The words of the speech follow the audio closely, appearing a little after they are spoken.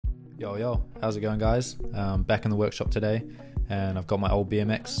Yo, how's it going, guys? Back in the workshop today, and I've got my old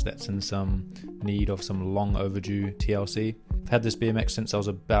BMX that's in some need of some long overdue TLC. I've had this BMX since I was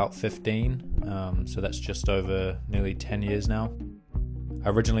about 15, so that's just over nearly 10 years now. I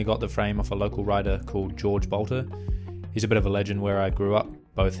originally got the frame off a local rider called George Bolter. He's a bit of a legend where I grew up.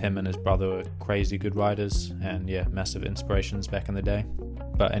 Both him and his brother were crazy good riders, and yeah, massive inspirations back in the day.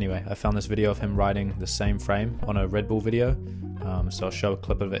 But anyway, I found this video of him riding the same frame on a Red Bull video, so I'll show a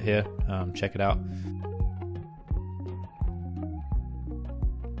clip of it here. Check it out.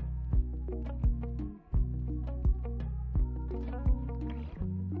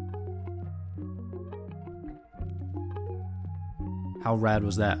 How rad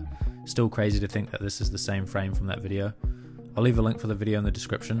was that? Still crazy to think that this is the same frame from that video. I'll leave a link for the video in the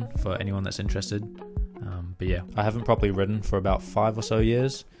description for anyone that's interested. But yeah, I haven't properly ridden for about 5 or so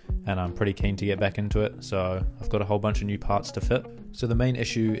years, and I'm pretty keen to get back into it, so I've got a whole bunch of new parts to fit. So the main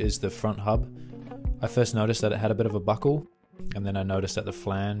issue is the front hub. I first noticed that it had a bit of a buckle, and then I noticed that the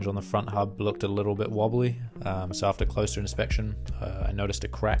flange on the front hub looked a little bit wobbly. So after closer inspection, I noticed a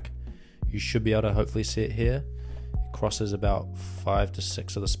crack. You should be able to hopefully see it here. It crosses about 5 to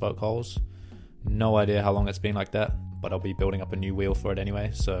 6 of the spoke holes. No idea how long it's been like that, but I'll be building up a new wheel for it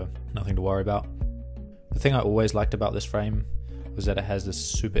anyway, so nothing to worry about. The thing I always liked about this frame was that it has this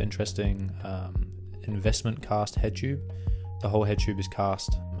super interesting investment cast head tube. The whole head tube is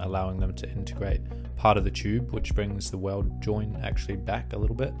cast, allowing them to integrate part of the tube, which brings the weld joint actually back a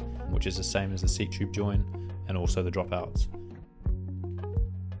little bit, which is the same as the seat tube joint and also the dropouts.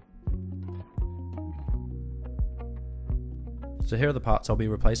 So here are the parts I'll be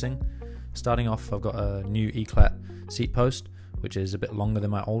replacing. Starting off, I've got a new E-clat seat post, which is a bit longer than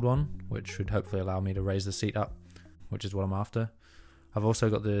my old one, which should hopefully allow me to raise the seat up, which is what I'm after. I've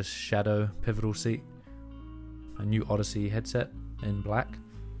also got this Shadow pivotal seat, a new Odyssey headset in black,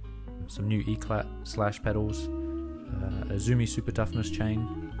 some new E-clat slash pedals, a Zumi Super Toughness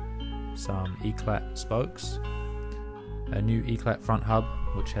chain, some E-clat spokes, a new E-clat front hub,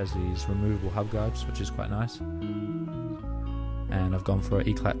 which has these removable hub guards, which is quite nice. And I've gone for an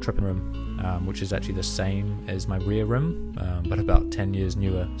E-clat tripping rim, which is actually the same as my rear rim, but about 10 years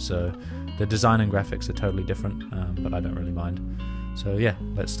newer. So the design and graphics are totally different, but I don't really mind. So yeah,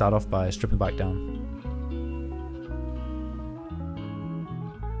 let's start off by stripping the bike down.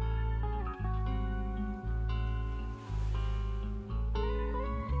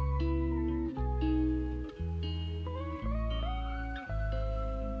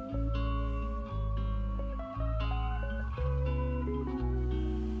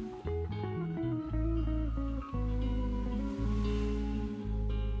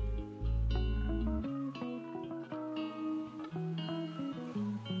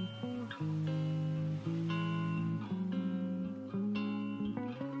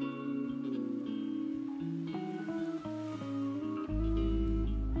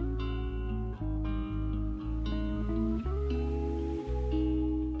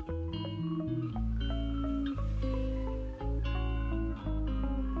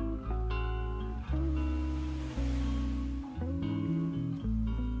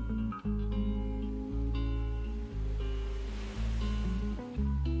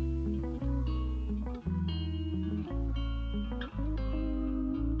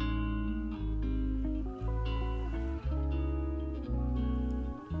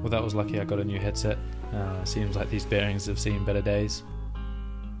 Well, that was lucky I got a new headset. Seems like these bearings have seen better days.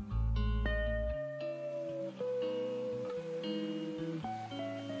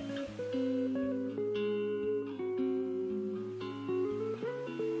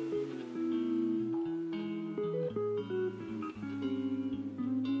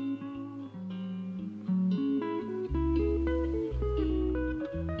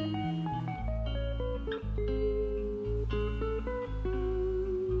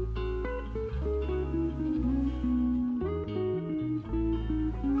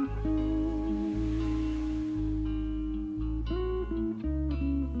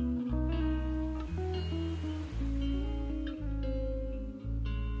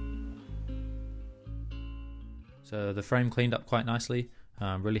 So the frame cleaned up quite nicely.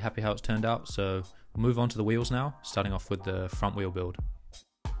 I'm really happy how it's turned out. So we'll move on to the wheels now, starting off with the front wheel build.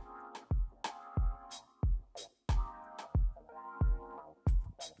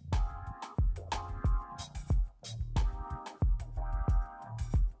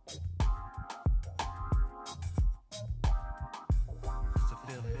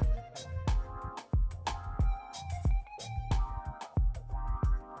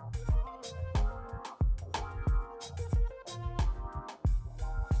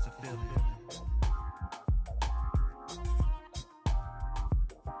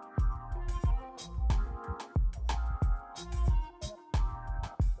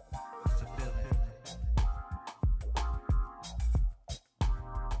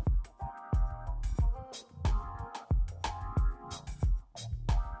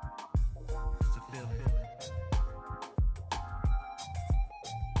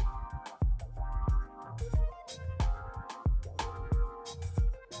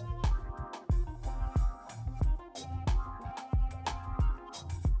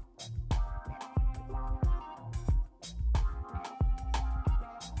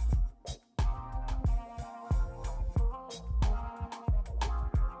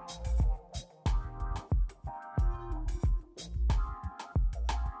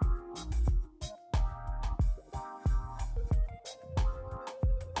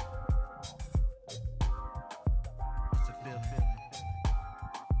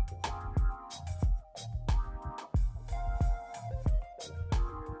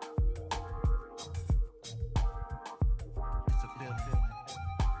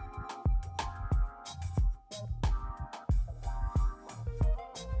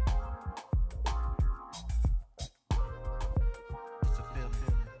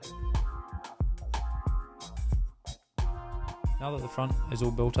 Now that the front is all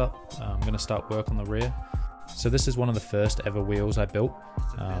built up, I'm going to start work on the rear. So this is one of the first ever wheels I built.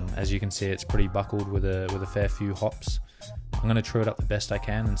 As you can see, it's pretty buckled with a fair few hops. I'm going to true it up the best I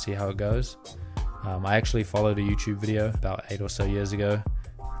can and see how it goes. I actually followed a YouTube video about 8 or so years ago,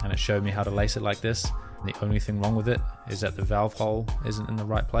 and it showed me how to lace it like this. The only thing wrong with it is that the valve hole isn't in the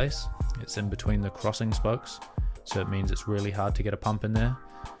right place. It's in between the crossing spokes, so it means it's really hard to get a pump in there,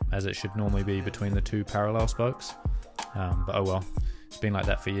 as it should normally be between the two parallel spokes. But oh well, it's been like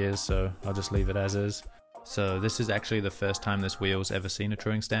that for years, so I'll just leave it as is. So this is actually the first time this wheel's ever seen a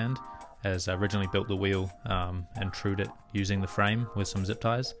truing stand, as I originally built the wheel and trued it using the frame with some zip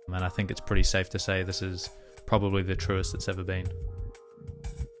ties, and I think it's pretty safe to say this is probably the truest it's ever been.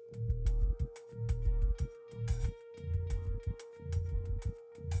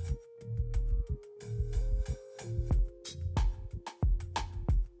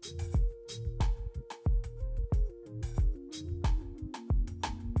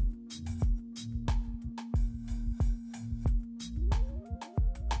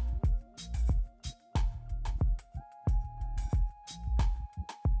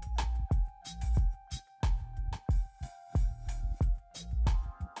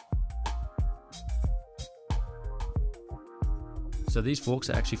 So these forks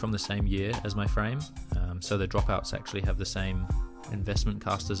are actually from the same year as my frame, so the dropouts actually have the same investment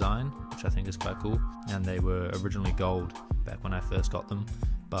cast design, which I think is quite cool, and they were originally gold back when I first got them,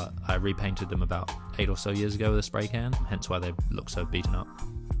 but I repainted them about 8 or so years ago with a spray can, hence why they look so beaten up.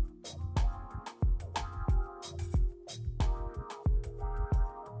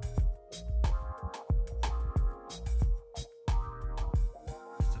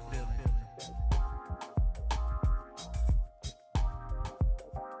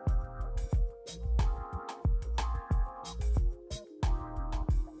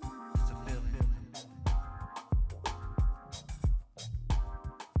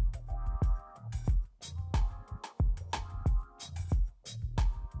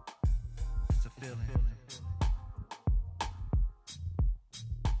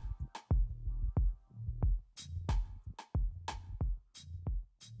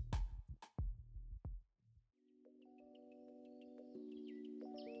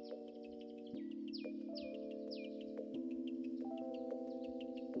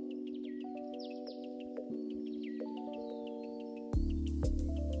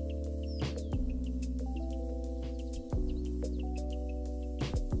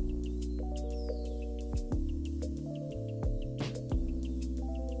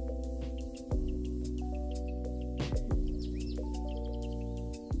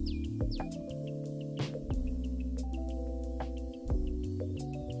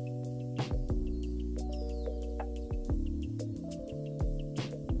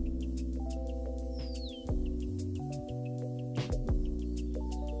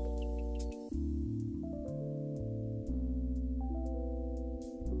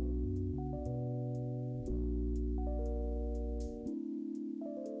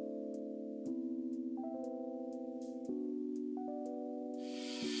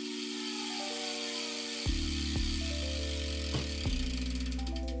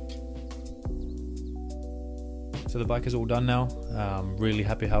 So the bike is all done now. Really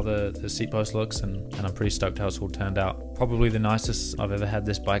happy how the seat post looks, and I'm pretty stoked how it's all turned out. Probably the nicest I've ever had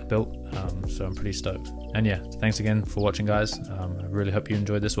this bike built, so I'm pretty stoked. And yeah, thanks again for watching, guys. I really hope you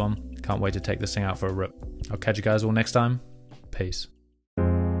enjoyed this one. Can't wait to take this thing out for a rip. I'll catch you guys all next time. Peace.